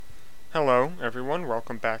Hello, everyone.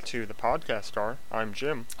 Welcome back to the podcast star. I'm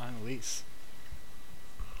Jim. I'm Elise.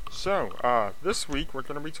 So, this week we're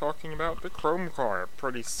going to be talking about the Chrome Car.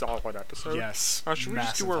 Pretty solid episode. Yes. Should we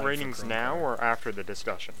just do our ratings now or after the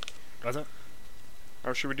discussion? Was it?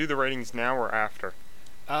 Oh, should we do the ratings now or after?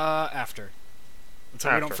 After.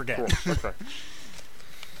 So we don't forget. Cool. Okay.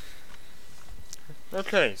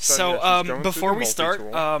 Okay. So, before we start,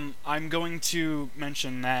 I'm going to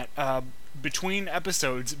mention that between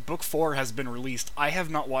episodes, Book 4 has been released. I have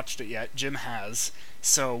not watched it yet. Jim has.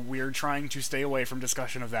 So we're trying to stay away from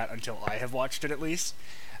discussion of that until I have watched it at least.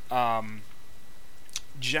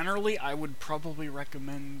 Generally, I would probably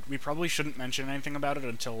recommend... We probably shouldn't mention anything about it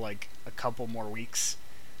until, like, a couple more weeks.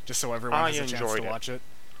 Just so everyone has a chance to watch it.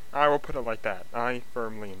 I will put it like that. I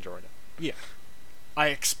firmly enjoyed it. Yeah. I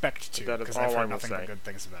expect to, because I've heard nothing but good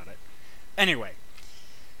things about it. Anyway,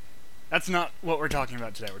 that's not what we're talking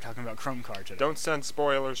about today. We're talking about Chrome Car today. Don't send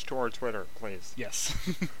spoilers to our Twitter, please. Yes.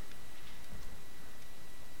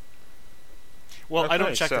 Well, okay, I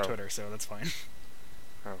don't check the Twitter, so that's fine.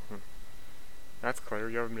 Oh, that's clear.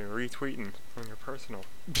 You haven't been retweeting on your personal.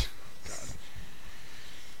 God.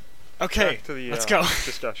 Okay, back to the, let's go.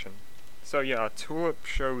 Discussion. So yeah, Tulip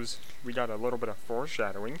shows... We got a little bit of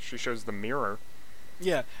foreshadowing. She shows the mirror.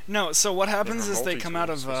 Yeah. No. So what happens is they come out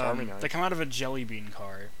of a jelly bean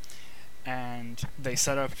car, and they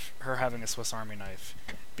set up her having a Swiss Army knife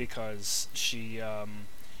because she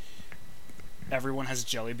everyone has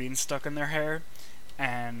jelly beans stuck in their hair,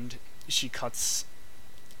 and she cuts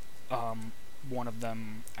one of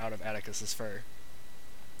them out of Atticus's fur.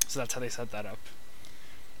 So that's how they set that up.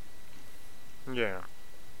 Yeah.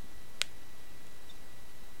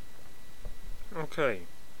 Okay.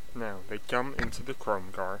 Now, they come into the Chrome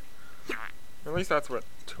Car. At least that's what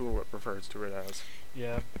Tulip refers to it as.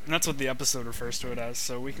 Yeah, and that's what the episode refers to it as,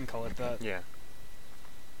 so we can call it that. Yeah.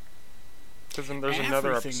 Because then there's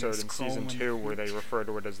another episode in Season 2 where they refer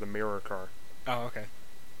to it as the Mirror Car. Oh, okay.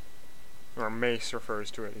 Or Mace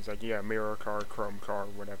refers to it. He's like, yeah, Mirror Car, Chrome Car,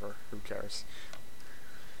 whatever. Who cares?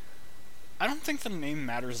 I don't think the name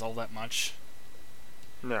matters all that much.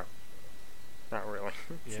 No. Not really.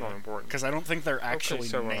 It's not important. Because I don't think they're actually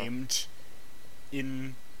named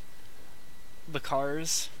in the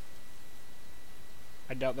cars.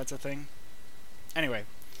 I doubt that's a thing. Anyway,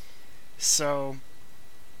 so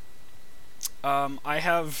I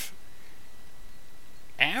have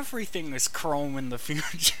everything is chrome in the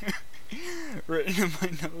future written in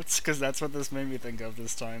my notes because that's what this made me think of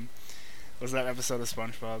this time. Was that episode of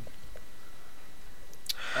SpongeBob?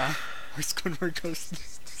 Where Squidward goes.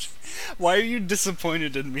 Why are you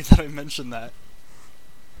disappointed in me that I mentioned that?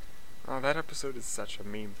 Oh, that episode is such a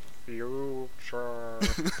meme. Future.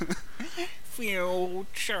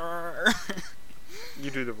 Future.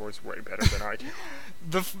 You do the voice way better than I do.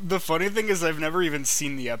 The funny thing is I've never even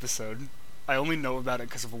seen the episode. I only know about it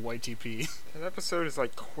because of a YTP. That episode is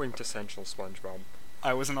like quintessential SpongeBob.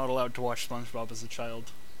 I was not allowed to watch SpongeBob as a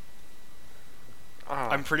child.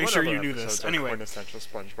 I'm pretty sure you knew this. Anyway, quintessential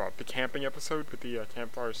SpongeBob. The camping episode with the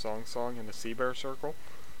campfire song and the sea bear circle.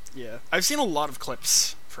 Yeah, I've seen a lot of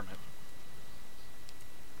clips from it.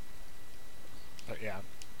 But yeah.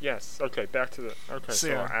 Yes. Okay. Back to the. Okay. So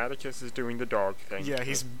yeah. Atticus is doing the dog thing. Yeah,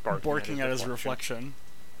 he's barking at his reflection.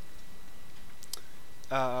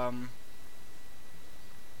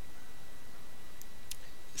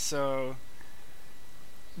 So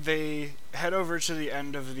they head over to the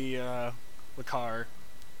end of the car,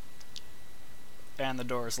 and the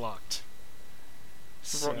door is locked.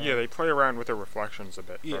 So, well, yeah, they play around with her reflections a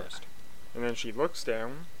bit first. And then she looks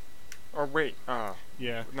down. Oh, wait,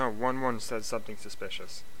 yeah. No, 1-1 says something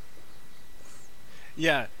suspicious.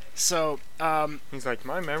 Yeah, so, he's like,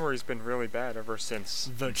 my memory's been really bad ever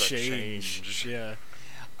since the change. Yeah.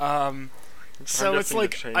 So it's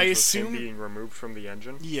like, I assume... being removed from the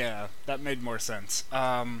engine? Yeah, that made more sense.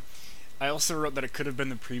 I also wrote that it could have been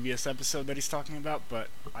the previous episode that he's talking about, but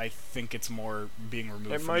I think it's more being removed from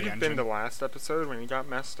the engine. It might have been the last episode when he got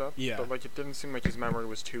messed up, yeah. But like it didn't seem like his memory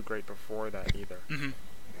was too great before that either. Mm-hmm.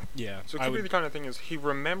 Yeah. So it could be the kind of thing is he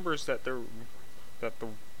remembers that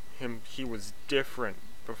he was different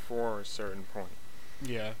before a certain point.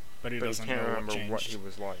 Yeah, but he doesn't know what changed. But he can't remember what he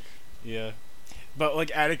was like. Yeah. But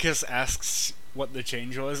like Atticus asks what the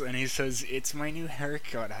change was, and he says, "It's my new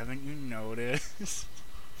haircut. Haven't you noticed?"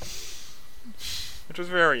 Which was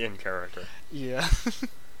very in character. Yeah.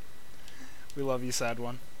 We love you, sad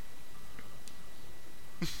one.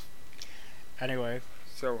 Anyway.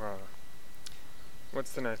 So,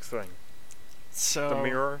 what's the next thing? So... The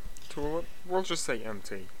mirror tulip? We'll just say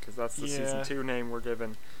MT, because that's the Season 2 name we're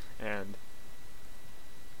given, and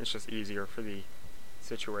it's just easier for the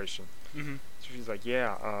situation. Mm-hmm. So she's like,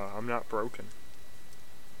 yeah, I'm not broken.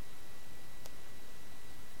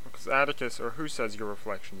 Because Atticus, or who says your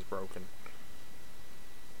reflection's broken?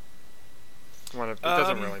 It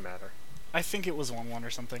doesn't really matter. I think it was 1-1 or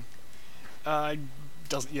something.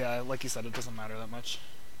 Yeah, like you said, it doesn't matter that much.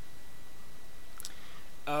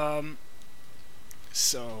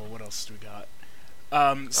 So what else do we got?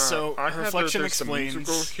 So I her reflection there's explains. The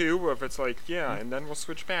musical cue of it's like, yeah, and then we'll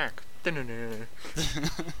switch back. It's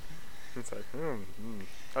like,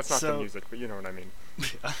 that's not the music, but you know what I mean.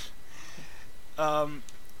 Yeah.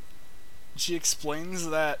 She explains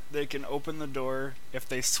that they can open the door if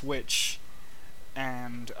they switch,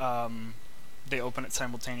 and they open it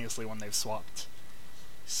simultaneously when they've swapped.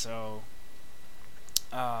 So,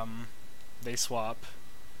 they swap,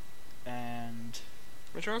 and...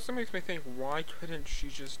 Which also makes me think, why couldn't she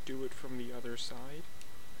just do it from the other side?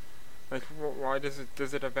 Like, why does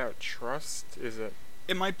it about trust? Is it...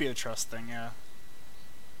 It might be a trust thing, yeah.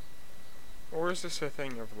 Or is this a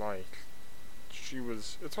thing of, like,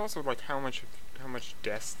 it's also, like, how much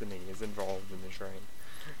destiny is involved in the train.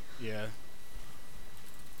 Yeah.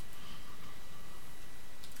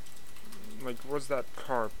 Like, was that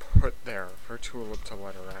car put there for Tulip to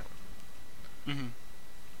let her out? Mm-hmm.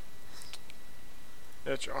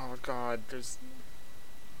 Oh god,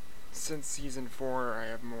 since season 4 I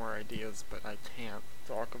have more ideas, but I can't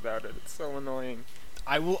talk about it. It's so annoying.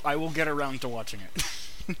 I will get around to watching it.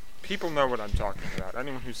 People know what I'm talking about.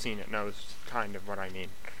 Anyone who's seen it knows kind of what I mean.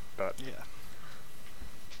 But yeah.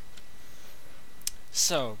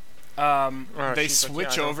 So, they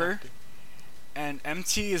switch over, and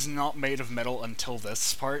MT is not made of metal until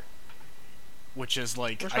this part, which is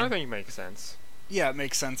like... Which I think makes sense. Yeah, it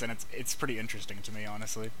makes sense, and it's pretty interesting to me,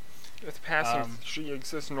 honestly. It's passing. She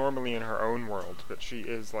exists normally in her own world, but she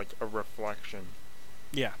is like a reflection.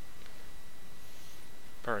 Yeah.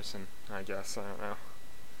 Person, I guess. I don't know.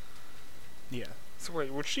 Yeah. So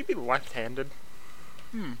wait, would she be left-handed?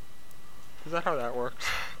 Is that how that works?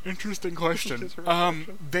 Interesting question.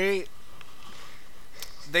 They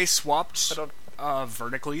swapped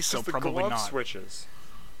vertically, so probably not.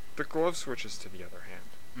 The glove switches to the other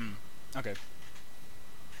hand. Okay.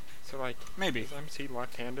 So like, maybe. Is MC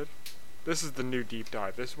left-handed? This is the new deep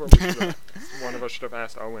dive. This is what one of us should have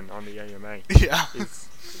asked Owen on the AMA. Yeah. Is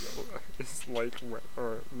like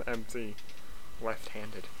or MC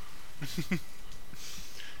left-handed?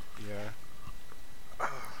 Yeah.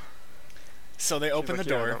 So they open the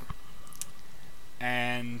door,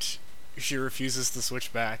 and she refuses to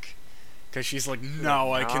switch back because she's like,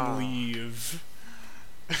 "No, I can leave."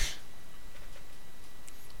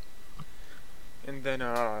 And then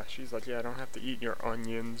she's like, "Yeah, I don't have to eat your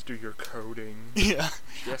onions, do your coding." Yeah.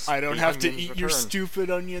 Yes, I don't have to eat your stupid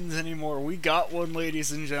onions anymore. We got one,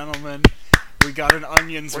 ladies and gentlemen. We got an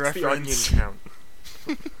onions reference. What's the onion count?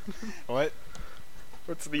 What?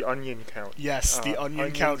 What's the onion count? Yes, the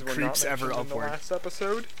onion count creeps ever upward. In the last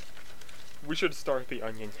episode, we should start the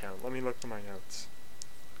onion count. Let me look for my notes.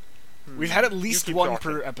 We've had at least one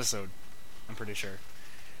per episode. I'm pretty sure.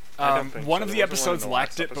 One of the episodes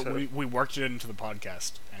lacked it, but we worked it into the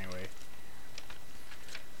podcast anyway.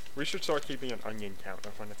 We should start keeping an onion count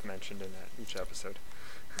of when it's mentioned in each episode.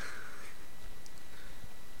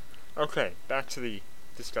 Okay, back to the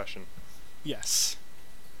discussion. Yes.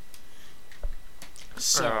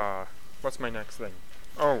 So, what's my next thing?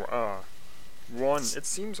 Oh, one. It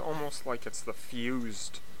seems almost like it's the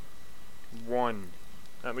fused one,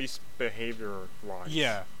 at least behavior-wise.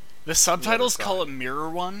 Yeah. The subtitles call it Mirror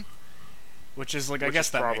One, which is like, I guess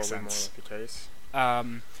that makes sense. More like the case.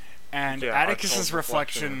 And Atticus's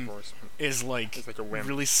reflection is like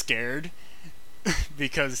really scared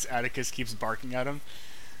because Atticus keeps barking at him.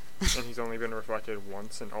 And he's only been reflected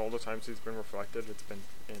once, and all the times he's been reflected, it's been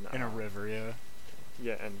in a river, yeah.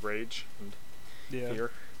 Yeah, and rage and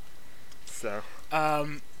fear. So.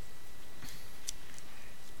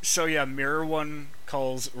 So yeah, Mirror One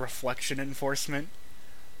calls reflection enforcement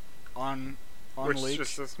on Which Lake. Which is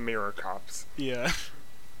just this mirror cops. Yeah.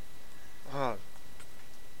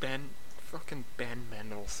 Fucking Ben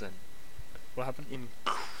Mendelsohn. What happened?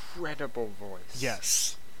 Incredible voice.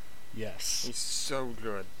 Yes. He's so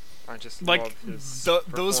good. I just like love his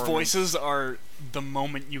those voices are the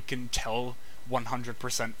moment you can tell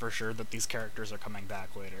 100% for sure that these characters are coming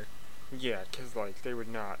back later. Yeah, because like they would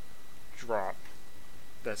not drop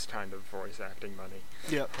this kind of voice acting money.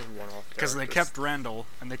 Yep. Because they kept Randall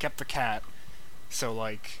and they kept the cat. So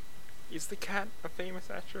like, is the cat a famous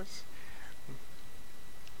actress?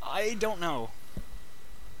 I don't know.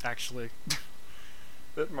 Actually.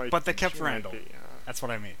 That might. But they kept Randall. That's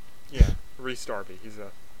what I mean. Yeah, Reese Darby. He's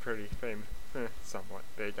a pretty somewhat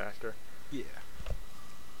big actor. Yeah.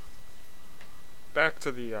 Back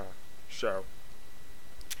to the show.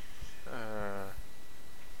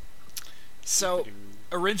 So,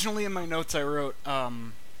 originally in my notes I wrote,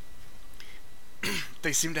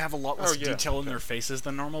 they seem to have a lot less detail in their faces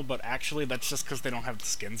than normal, but actually that's just because they don't have the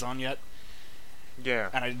skins on yet. Yeah.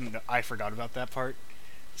 And I forgot about that part.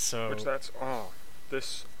 So. Which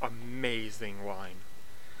this amazing line.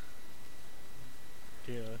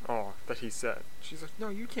 Yeah. That he said. She's like, no,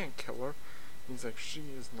 you can't kill her. He's like, she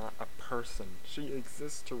is not a person. She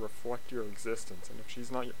exists to reflect your existence, and if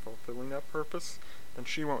she's not fulfilling that purpose, then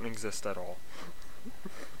she won't exist at all.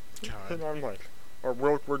 God. And I'm like, or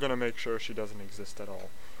we're gonna make sure she doesn't exist at all.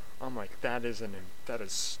 I'm like, that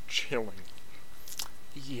is chilling.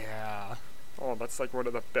 Yeah. Oh, that's like one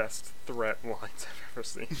of the best threat lines I've ever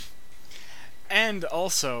seen. And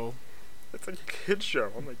also, it's like a kid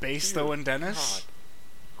show. I'm like, Basto and Dennis? God.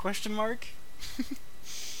 Question mark?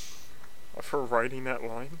 For writing that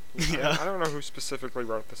line? Yeah. I don't know who specifically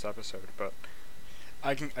wrote this episode, but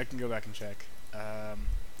I can go back and check.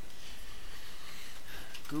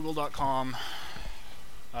 Google.com.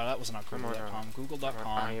 That was not Google.com.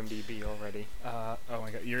 Google.com. IMDb already. Oh my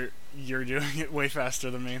god, you're doing it way faster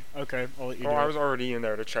than me. Okay, I'll let you do it. I was already in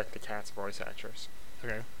there to check the cat's voice actors.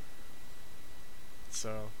 Okay.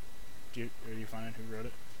 So, are you finding who wrote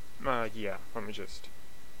it? Yeah. Let me just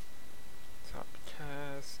top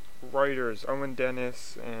cast writers: Owen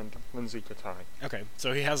Dennis and Lindsay Katai. Okay,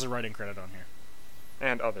 so he has a writing credit on here.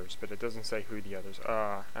 And others, but it doesn't say who the others.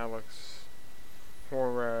 Alex,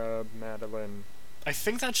 Horeb, Madeline. I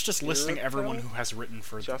think that's just listing everyone who has written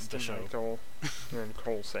for Justin the show. Michael and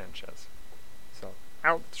Cole Sanchez. So,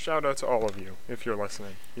 shout out to all of you if you're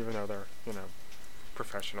listening, even though they're,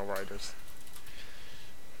 professional writers.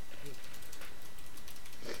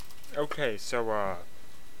 Okay, so,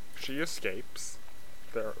 she escapes.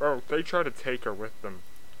 They try to take her with them.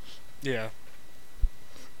 Yeah.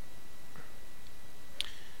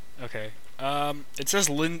 Okay. It says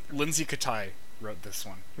Lindsay Katai wrote this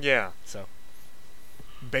one. Yeah. So,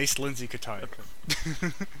 based Lindsay Katai. Okay.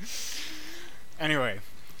 Anyway,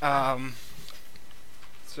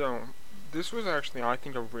 so, this was actually, I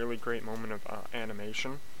think, a really great moment of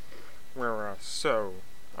animation, where,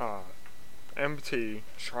 MT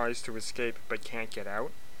tries to escape but can't get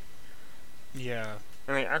out. Yeah.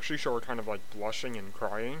 And they actually show her kind of, like, blushing and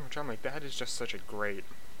crying, which I'm like, that is just such a great,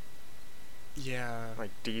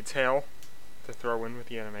 detail to throw in with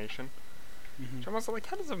the animation. Mm-hmm. Which I'm also like,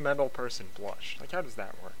 how does a metal person blush? Like, how does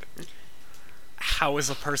that work? How is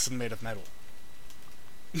a person made of metal?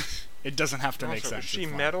 It doesn't have to make sense. Is she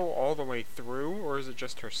metal all the way through, or is it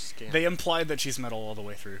just her skin? They implied that she's metal all the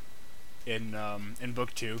way through. In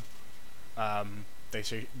book 2, they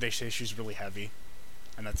say she's really heavy,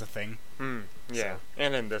 and that's a thing. Yeah. So.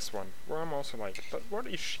 And in this one, where I'm also like, but what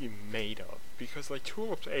is she made of? Because like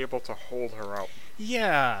Tulip's able to hold her up.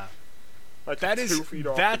 Yeah. Like that 2 feet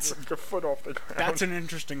off, like a foot off the ground. That's an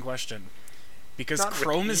interesting question, because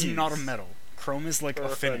chrome is not a metal. Chrome is like a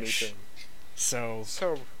finish. Anything.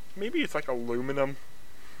 So maybe it's like aluminum.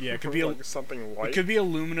 Yeah, it could be like something light. It could be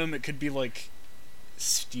aluminum. It could be like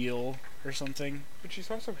steel or something. But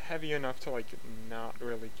she's also heavy enough to like not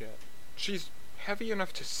really get. She's heavy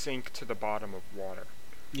enough to sink to the bottom of water.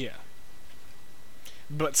 Yeah.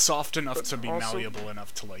 But soft enough to be malleable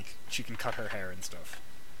enough to like she can cut her hair and stuff.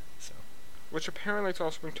 So. Which apparently it's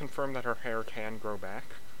also been confirmed that her hair can grow back.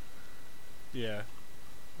 Yeah.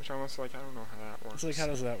 Which I was like, I don't know how that works. It's like, how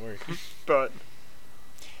does that work? But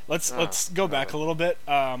let's go back a little bit.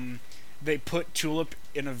 They put Tulip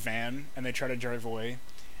in a van and they try to drive away.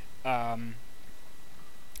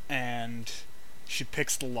 And she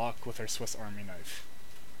picks the lock with her Swiss Army knife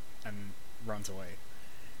and runs away.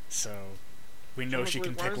 So we know she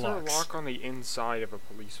can pick locks. Why is there a lock on the inside of a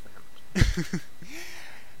police van?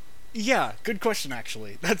 Yeah, good question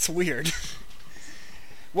actually. That's weird.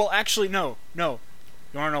 Well, actually, no. You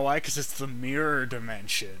wanna know why? Because it's the mirror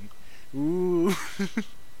dimension. Ooh.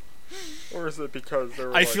 Or is it because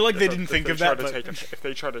they're I feel like they didn't think of that, but if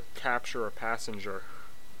they try to capture a passenger,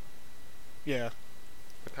 yeah,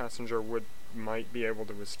 the passenger might be able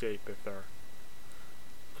to escape if they're.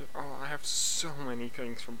 Oh, I have so many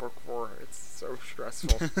things from book 4. It's so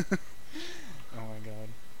stressful. Oh my god.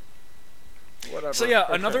 Whatever. So yeah,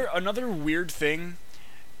 okay. another weird thing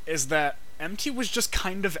is that MT was just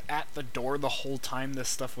kind of at the door the whole time this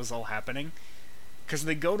stuff was all happening. Because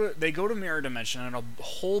they go to Mirror Dimension and a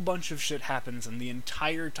whole bunch of shit happens, and the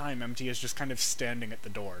entire time MT is just kind of standing at the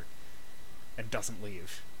door and doesn't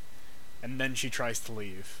leave. And then she tries to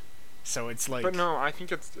leave, So it's like... But no, I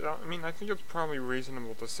think it's... I think it's probably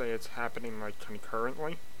reasonable to say it's happening, like,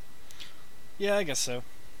 concurrently. Yeah, I guess so.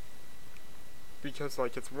 Because,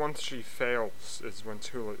 like, it's once she fails is when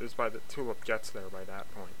Tulip gets there by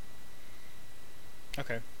that point.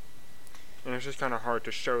 Okay. And it's just kind of hard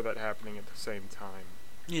to show that happening at the same time.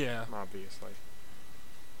 Yeah. Obviously.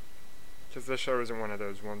 Because this show isn't one of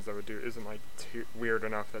those ones that isn't, like, too weird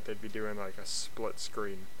enough that they'd be doing, like, a split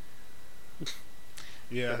screen.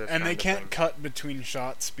 Yeah, and they can't cut between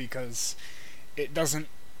shots because it doesn't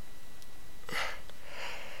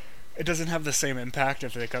have the same impact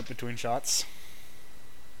if they cut between shots.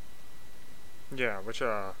 Yeah, which,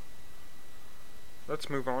 let's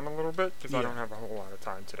move on a little bit, because I don't have a whole lot of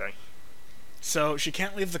time today. So, she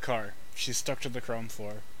can't leave the car. She's stuck to the chrome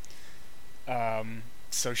floor.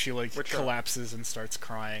 So she, like, collapses and starts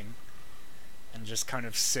crying. And just kind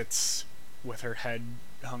of sits with her head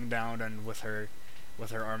hung down and with her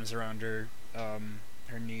arms around her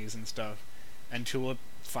knees and stuff. And Tulip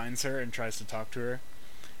finds her and tries to talk to her.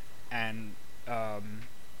 And,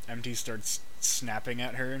 MT starts snapping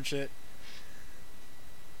at her and shit.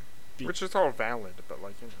 Which is all valid, but,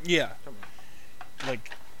 like, you know. Yeah. Come on.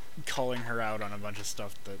 Like, calling her out on a bunch of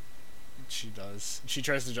stuff that she does. She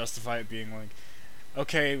tries to justify it being like,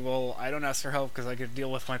 okay, well, I don't ask for help because I could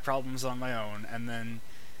deal with my problems on my own. And then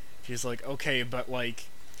she's like, okay, but, like,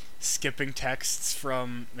 skipping texts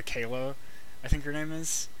from Michaela, I think her name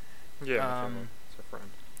is. Yeah, it's her friend.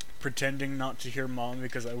 Pretending not to hear Mom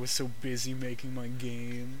because I was so busy making my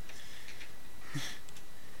game.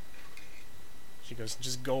 She goes,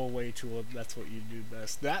 just go away, Tulip, that's what you do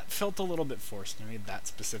best. That felt a little bit forced to me, that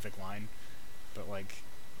specific line. But, like...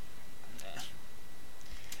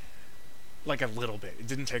 Like, a little bit. It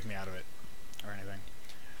didn't take me out of it. Or anything.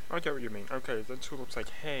 I get what you mean. Okay, then Tulip's like,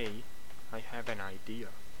 hey, I have an idea.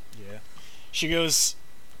 Yeah. She goes,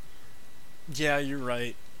 yeah, you're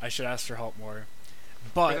right. I should ask for help more.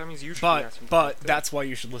 But that means you should be asking for help, that's why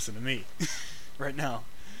you should listen to me. Right now.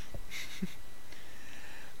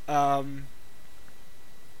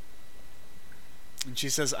 And she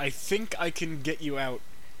says, I think I can get you out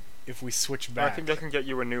if we switch back. I think I can get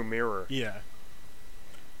you a new mirror. Yeah.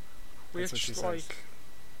 That's what she says.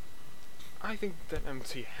 I think that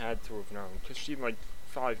MT had to have known, because she, like,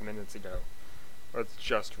 5 minutes ago was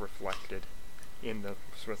just reflected in the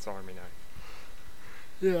Swiss Army knife.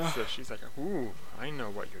 Yeah. So she's like, ooh, I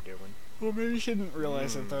know what you're doing. Well, maybe she didn't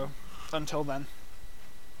realize it, though, until then.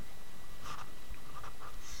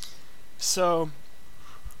 So,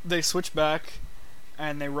 they switch back,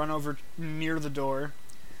 and they run over near the door,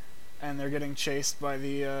 and they're getting chased by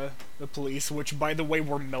the police, which, by the way,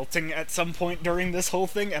 were melting at some point during this whole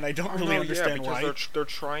thing, and I don't really understand why. Because they're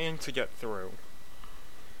trying to get through.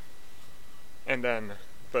 And then,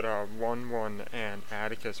 but 1-1 and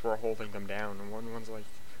Atticus were holding them down, and 1-1's like,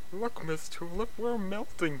 look, Miss Tulip, we're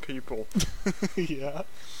melting people. Yeah.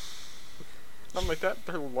 I'm like,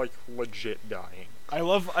 they're, like, legit dying. I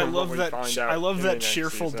love that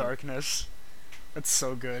cheerful season. Darkness. That's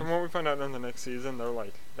so good. From what we find out in the next season, they're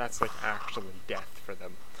like, that's like actually death for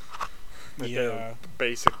them. Like, they're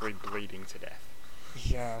basically bleeding to death.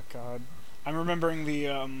 Yeah, God. I'm remembering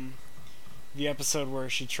the episode where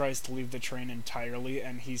she tries to leave the train entirely,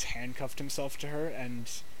 and he's handcuffed himself to her,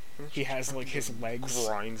 and he has like his legs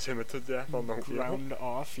grinds him to death on the wheel. Ground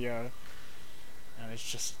off, yeah. And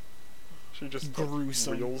it's just she just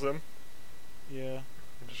gruesome. Wheels him. Yeah.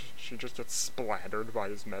 She just gets splattered by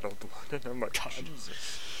his metal blood, and I'm like, God.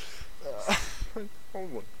 Jesus.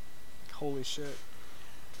 Holy shit.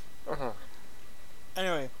 Uh-huh.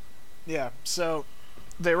 Anyway, yeah, so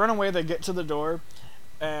they run away, they get to the door,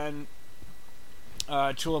 and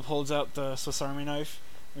Tulip holds out the Swiss Army knife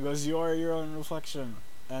and goes, you are your own reflection.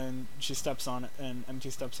 And she steps on it, and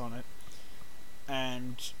MT steps on it.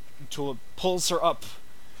 And Tulip pulls her up.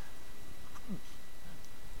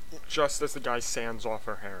 Just as the guy sands off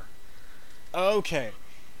her hair. Okay.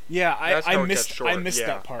 Yeah, I missed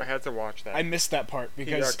that part. I had to watch that. I missed that part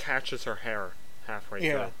because... He catches her hair halfway through.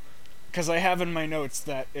 Yeah. Because I have in my notes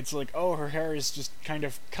that it's like, oh, her hair is just kind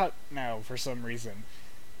of cut now for some reason.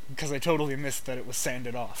 Because I totally missed that it was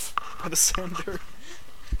sanded off by the sander.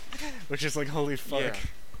 Which is like, holy fuck. Yeah.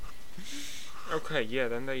 Okay, yeah,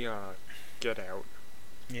 then they, get out.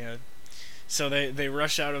 Yeah. So they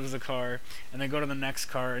rush out of the car, and they go to the next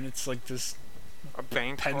car, and it's like this... A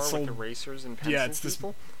bank car with erasers and pencils. Yeah, it's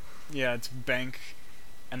people? Yeah, it's bank,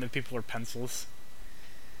 and the people are pencils.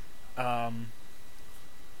 And,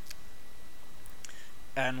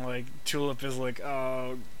 like, Tulip is like,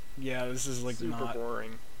 oh, yeah, this is, like, super not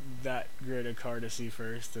boring. That great a car to see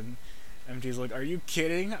first, and MT's like, are you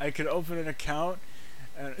kidding? I could open an account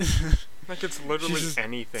And like it's literally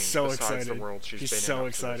anything so besides excited. the world she's been so in up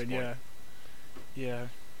excited. to this point. Yeah.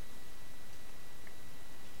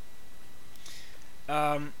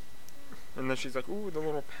 And then she's like, "Ooh, the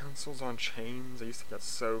little pencils on chains. I used to get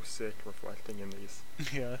so sick reflecting in these."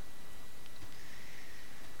 Yeah.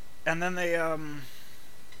 And then they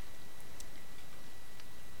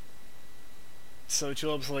so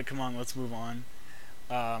Tulip's like, "Come on, let's move on."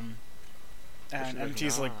 And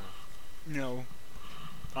MT's like, "No,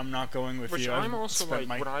 I'm not going with Which you." I'm also like,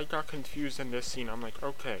 when I got confused in this scene, I'm like,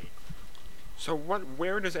 okay, so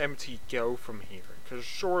where does MT go from here? Because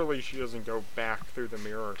surely she doesn't go back through the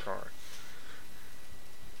mirror car.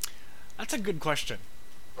 That's a good question.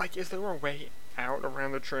 Like, is there a way out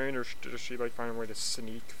around the train, or does she like find a way to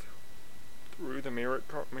sneak through the mirror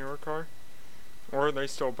car? Or do they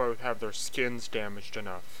still both have their skins damaged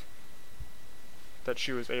enough that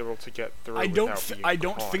she was able to get through without being caught? I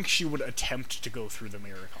don't think she would attempt to go through the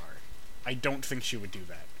mirror car. I don't think she would do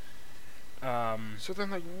that. So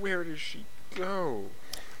then, like, where does she go?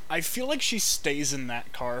 I feel like she stays in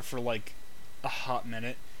that car for like a hot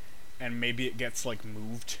minute, and maybe it gets like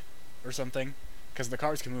moved or something, because the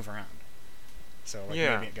cars can move around. So like,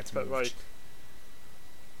 maybe it gets moved. But like,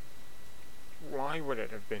 why would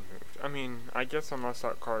it have been moved? I mean, I guess unless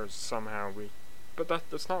that car is somehow weak. But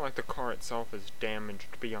it's not like the car itself is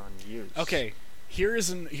damaged beyond use. Okay, here's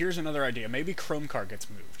another idea. Maybe Chrome Car gets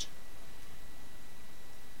moved.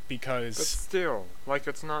 Because... But still, like,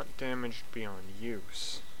 it's not damaged beyond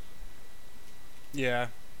use. Yeah,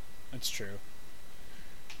 that's true.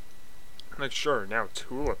 Like, sure, now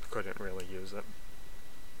Tulip couldn't really use it.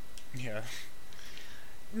 Yeah.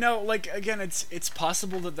 No, like, again, it's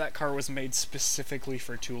possible that car was made specifically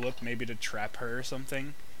for Tulip, maybe to trap her or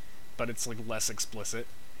something, but it's, like, less explicit.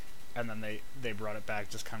 And then they brought it back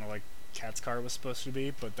just kind of like Cat's car was supposed to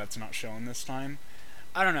be, but that's not shown this time.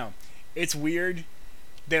 I don't know. It's weird.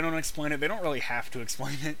 They don't explain it. They don't really have to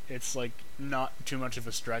explain it. It's, like, not too much of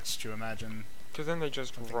a stretch to imagine. Because then they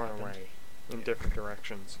just run away in different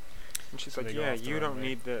directions. And she's like, yeah, you don't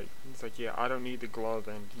need the... He's like, yeah, I don't need the glove,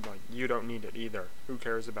 and, like, you don't need it either. Who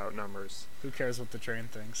cares about numbers? Who cares what the train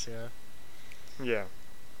thinks, yeah. Yeah.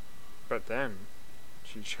 But then,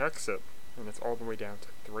 she checks it, and it's all the way down to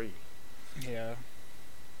 3. Yeah.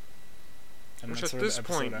 And which at this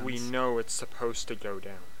point, we know it's supposed to go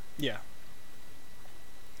down. Yeah.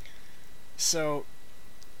 So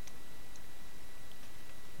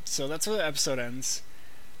that's where the episode ends.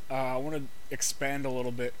 I want to expand a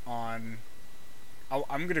little bit on...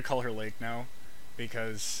 I'm going to call her Lake now,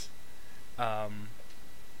 because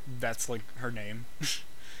that's, like, her name.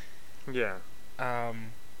 Yeah.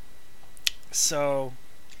 So,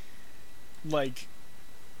 like,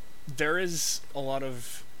 there is a lot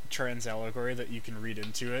of trans allegory that you can read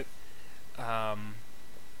into it.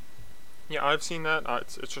 Yeah, I've seen that.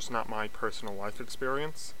 It's just not my personal life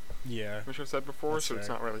experience. Yeah. Which I've said before, so it's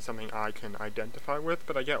not really something I can identify with,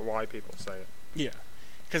 but I get why people say it. Yeah.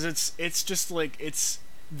 Because it's just, like, it's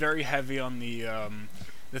very heavy on the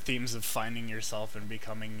themes of finding yourself and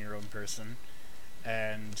becoming your own person.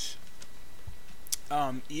 And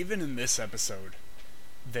even in this episode,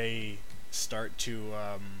 they start to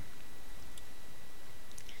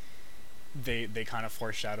they kind of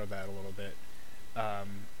foreshadow that a little bit,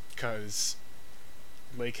 because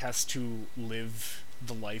Lake has to live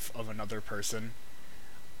the life of another person,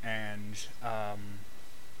 and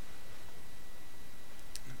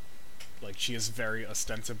like, she is very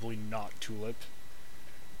ostensibly not Tulip,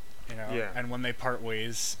 you know. Yeah. And when they part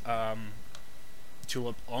ways,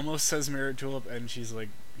 Tulip almost says Mirror Tulip, and she's like,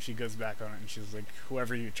 she goes back on it, and she's like,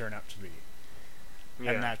 whoever you turn out to be.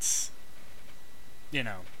 Yeah. And that's, you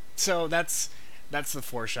know, so that's the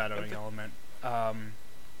foreshadowing element.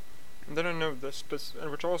 Then I know this,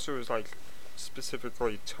 which also is, like,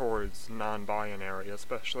 specifically towards non-binary,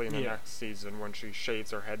 especially in the next season when she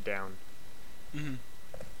shaves her head down. Mm-hmm.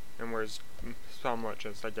 And wears somewhat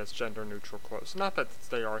just, I guess, gender-neutral clothes. Not that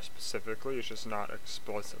they are specifically, it's just not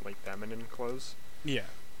explicitly feminine clothes. Yeah.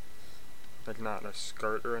 Like, not a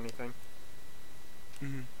skirt or anything.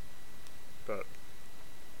 Mm-hmm. But,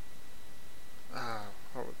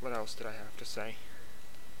 what else did I have to say?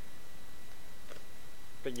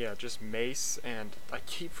 But yeah, just Mace, and I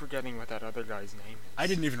keep forgetting what that other guy's name is. I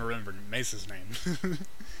didn't even remember Mace's name.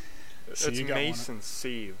 So it's Mace and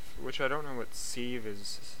Sieve, which I don't know what Sieve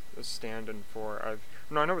is a stand-in for. I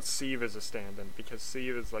know what Sieve is a stand-in, because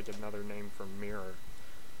Sieve is like another name for mirror.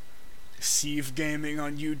 Sieve Gaming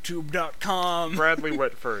on YouTube.com. Bradley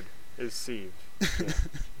Whitford is Sieve. Yeah.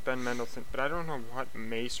 Ben Mendelsohn, but I don't know what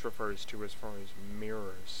Mace refers to as far as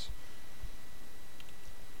mirrors.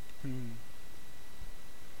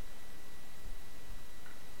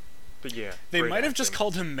 But yeah, they might have just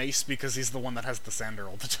called him Mace because he's the one that has the sander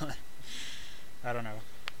all the time. I don't know.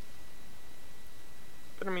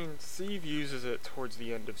 But I mean, Steve uses it towards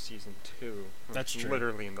the end of season 2. That's true.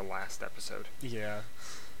 Literally in the last episode. Yeah.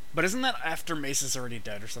 But isn't that after Mace is already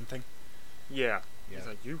dead or something? Yeah. He's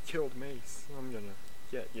like, you killed Mace. I'm gonna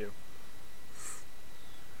get you.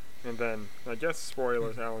 And then, I guess,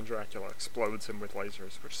 spoilers, Alan Dracula explodes him with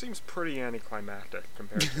lasers, which seems pretty anticlimactic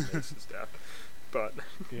compared to Mace's death. But,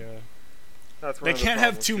 yeah. That's one they of the can't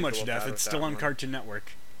have problems too people much have death, had it's with still that on one. Cartoon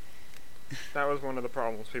Network. That was one of the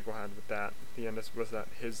problems people had with that. The end was that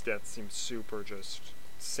his death seemed super just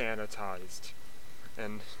sanitized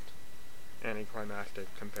and anticlimactic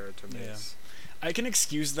compared to Mace. Yeah. I can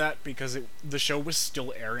excuse that because the show was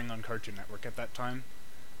still airing on Cartoon Network at that time.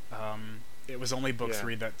 It was only Book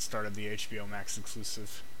 3 that started the HBO Max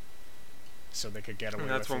exclusive, so they could get away with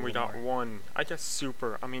it. And that's when we got one, I guess,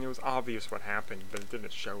 super. I mean, it was obvious what happened, but it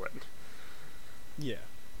didn't show it. Yeah.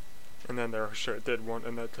 And then it did one,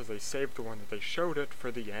 and that because they saved the one that they showed it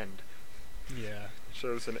for the end. Yeah. It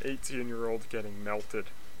shows an 18-year-old getting melted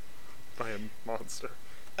by a monster.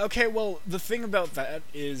 Okay, well, the thing about that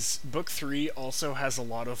is Book 3 also has a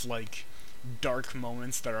lot of, like, dark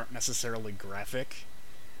moments that aren't necessarily graphic.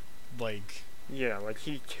 Like... Yeah, like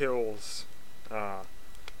he kills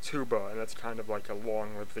Tuba, and that's kind of like a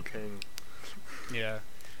long live the king. Yeah.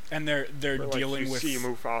 And they're dealing with... you see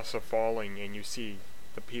Mufasa falling, and you see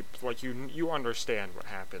the people... Like, you understand what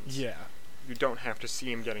happens. Yeah. You don't have to see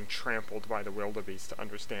him getting trampled by the wildebeest to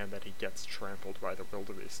understand that he gets trampled by the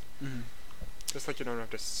wildebeest. Mm-hmm. Just like you don't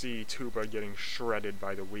have to see Tuba getting shredded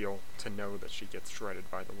by the wheel to know that she gets shredded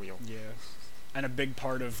by the wheel. Yeah. And a big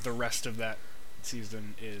part of the rest of that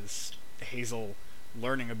season is Hazel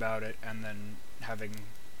learning about it and then having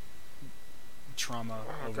trauma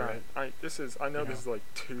over it. I know this is like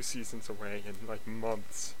 2 seasons away and like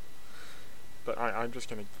months. But I'm just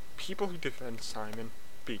gonna... People who defend Simon,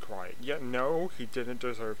 be quiet. Yeah, no, he didn't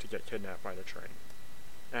deserve to get kidnapped by the train.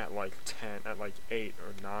 At like 8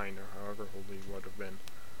 or 9 or however old he would have been.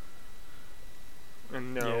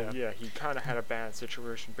 And he kind of had a bad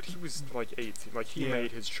situation, but he was like 18. Like, he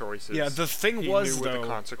made his choices. Yeah, the thing he was, knew what though, the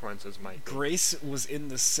consequences might be. Grace was in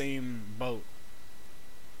the same boat.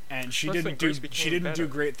 And she didn't do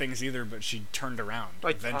great things either, but she turned around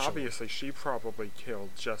eventually. Obviously, she probably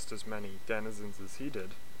killed just as many denizens as he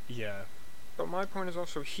did. Yeah. But my point is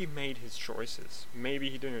also, he made his choices. Maybe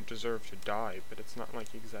he didn't deserve to die, but it's not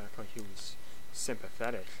like exactly he was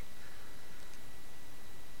sympathetic.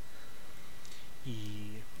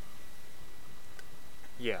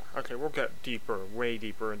 Yeah, okay, we'll get way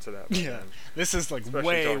deeper into that. Yeah, this is like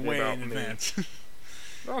way in advance.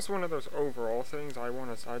 That was one of those overall things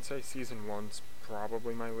I'd say season 1's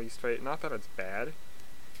probably my least favorite. Not that it's bad,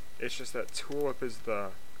 it's just that Tulip is the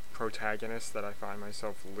protagonist that I find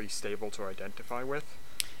myself least able to identify with.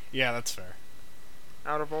 Yeah, that's fair.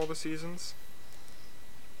 Out of all the seasons.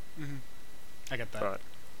 Mm-hmm. I get that. But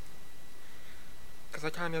because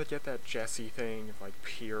I kind of get that Jessie thing of like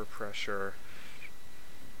peer pressure.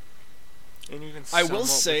 And even I will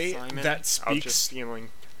say Simon, that speaks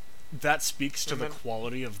to the then,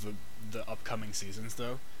 quality of the upcoming seasons,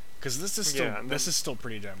 though, because this is still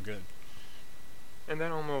pretty damn good. And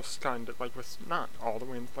then almost kind of like with not all the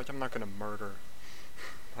way, like I'm not gonna murder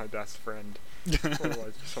my best friend or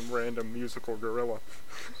like some random musical gorilla.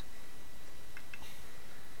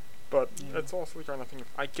 But it's also the kind of thing.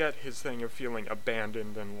 I get his thing of feeling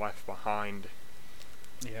abandoned and left behind.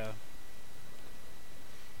 Yeah.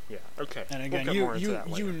 Yeah. Okay. And again,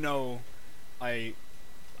 you know, I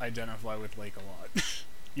identify with Lake a lot.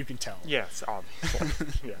 You can tell. Yes, obviously.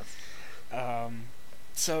 Yes.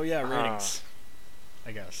 So yeah, ratings.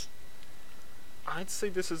 I guess. I'd say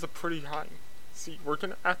this is a pretty high. See, we're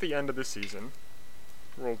gonna at the end of the season.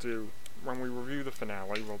 We'll do when we review the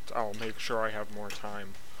finale. I'll make sure I have more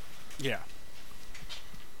time. Yeah.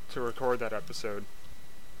 To record that episode.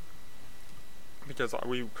 Because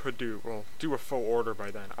we could do a full order by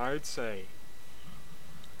then. I'd say...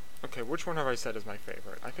 Okay, which one have I said is my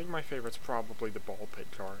favorite? I think my favorite's probably the ball pit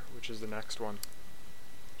car, which is the next one.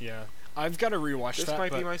 Yeah. I've got to rewatch this that,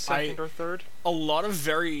 might be my second or third. A lot of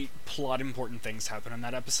very plot-important things happen in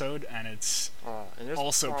that episode, and it's and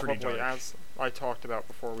also pretty dark. As I talked about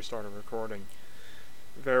before we started recording,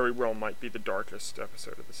 very well might be the darkest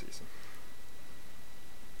episode of the season.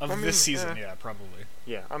 This season, yeah, probably.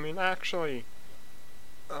 Yeah, I mean, actually...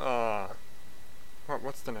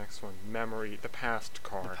 what's the next one? The past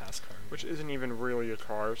car. The past car. Which isn't even really a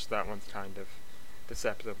car, so that one's kind of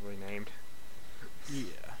deceptively named.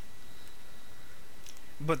 Yeah.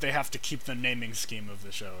 But they have to keep the naming scheme of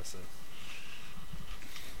the show, so...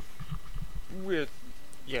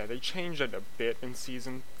 They changed it a bit in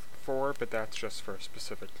season 4, but that's just for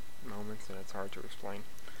specific moments, and it's hard to explain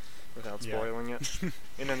without spoiling it.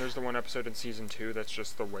 And then there's the one episode in season 2 that's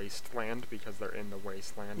just the wasteland, because they're in the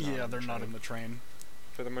wasteland. Yeah, they're not in the train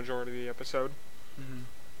for the majority of the episode. Mm-hmm.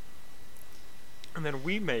 And then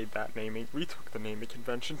we made that naming. We took the naming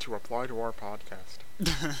convention to apply to our podcast.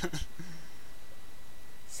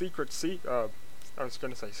 I was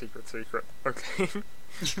gonna say secret. Okay.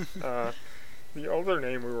 The other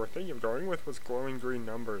name we were thinking of going with was Glowing Green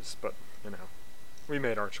Numbers, but, we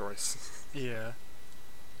made our choice. Yeah.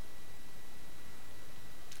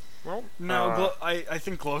 Well, no, I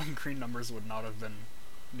think Glowing Green Numbers would not have been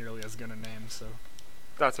nearly as good a name, so...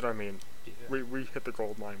 That's what I mean. Yeah. We hit the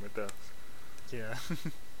gold line with this. Yeah.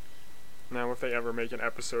 Now, if they ever make an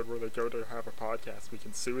episode where they go to have a podcast, we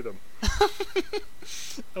can sue them.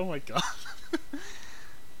 Oh my god.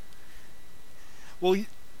 Well,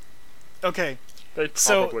 okay. They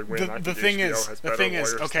probably win. The thing is,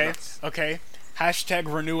 okay.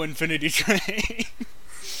 Hashtag renew Infinity Train.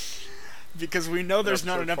 Because we know there's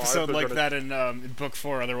not an episode like that in book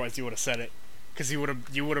 4. Otherwise, you would have said it. Because you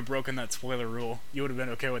would have broken that spoiler rule. You would have been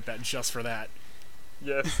okay with that just for that.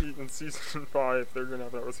 Yes, in season 5, they're gonna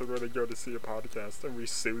have an episode where they go to see a podcast and we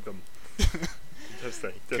sue them because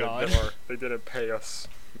they didn't pay us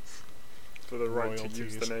for the right to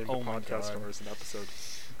use the name of the podcast or as an episode.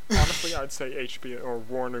 Honestly, I'd say HBO or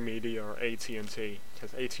Warner Media or AT&T,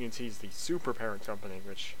 because AT&T is the super parent company,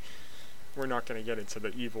 which we're not going to get into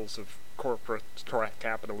the evils of corporate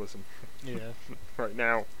capitalism right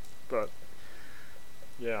now. But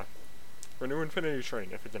yeah, Renew Infinity Train.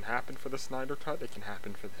 If it can happen for the Snyder Cut, it can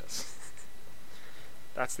happen for this.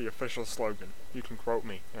 That's the official slogan. You can quote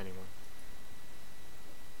me, anyone.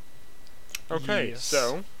 Okay, yes.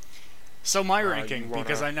 So my ranking,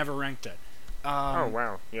 because I never ranked it. Oh,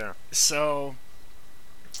 wow, yeah. So,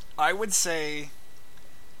 I would say,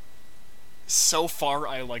 so far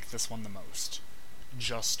I like this one the most.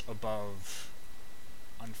 Just above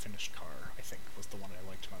Unfinished Car, I think, was the one I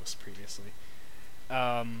liked most previously.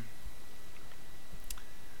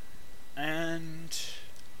 And,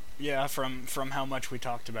 yeah, from how much we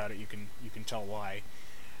talked about it, you can tell why.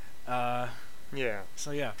 Yeah.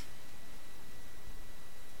 So, yeah.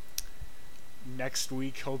 Next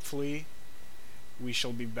week, hopefully, we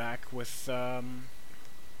shall be back with the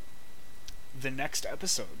next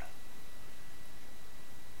episode.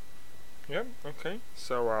 Yep, okay.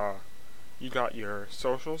 So, you got your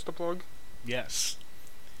socials to plug? Yes.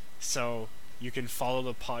 So, you can follow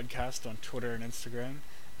the podcast on Twitter and Instagram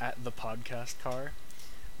at the podcast car.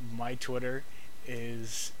 My Twitter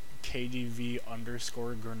is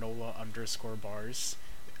KDV_granola_bars.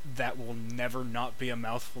 That will never not be a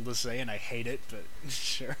mouthful to say, and I hate it, but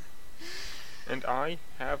sure. And I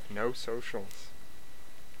have no socials.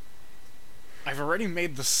 I've already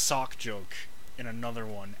made the sock joke in another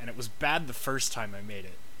one, and it was bad the first time I made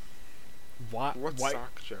it. Why?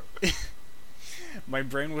 Sock joke? My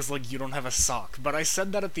brain was like, you don't have a sock. But I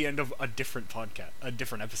said that at the end of a different podcast, a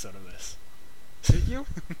different episode of this. Did you?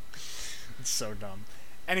 It's so dumb.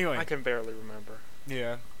 Anyway. I can barely remember.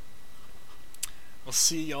 Yeah. We'll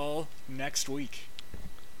see y'all next week.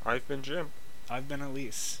 I've been Jim. I've been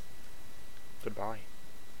Elise. Goodbye.